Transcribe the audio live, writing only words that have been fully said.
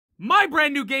My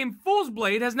brand new game, Fool's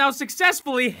Blade, has now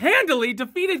successfully, handily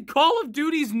defeated Call of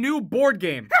Duty's new board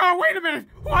game. Oh, wait a minute.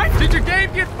 What? Did your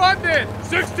game get funded?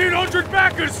 1,600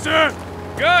 backers, sir.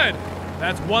 Good.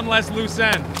 That's one less loose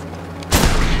end.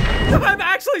 I'm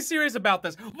actually serious about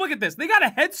this. Look at this. They got a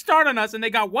head start on us and they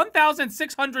got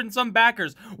 1,600 and some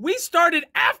backers. We started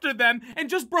after them and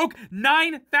just broke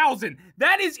 9,000.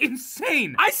 That is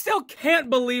insane. I still can't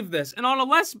believe this. And on a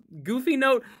less goofy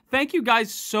note, thank you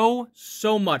guys so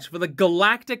much for the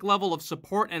galactic level of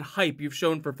support and hype you've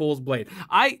shown for Fool's Blade.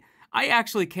 I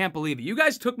actually can't believe it. You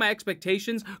guys took my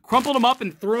expectations, crumpled them up,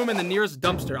 and threw them in the nearest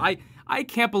dumpster. I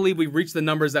can't believe we've reached the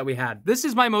numbers that we had. This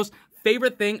is my most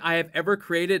favorite thing I have ever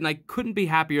created, and I couldn't be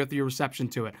happier with your reception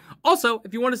to it. Also,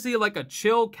 if you want to see like a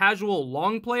chill, casual,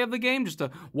 long play of the game, just a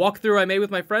walkthrough I made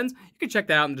with my friends, you can check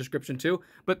that out in the description too.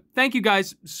 But thank you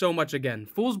guys so much again.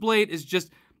 Fool's Blade is just...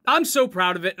 I'm so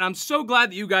proud of it, and I'm so glad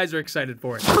that you guys are excited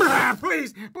for it.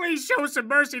 Please show some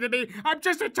mercy to me. I'm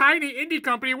just a tiny indie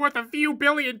company worth a few $1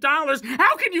 billion.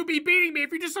 How can you be beating me if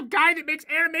you're just some guy that makes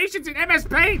animations in MS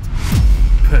Paint?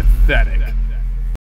 Pathetic.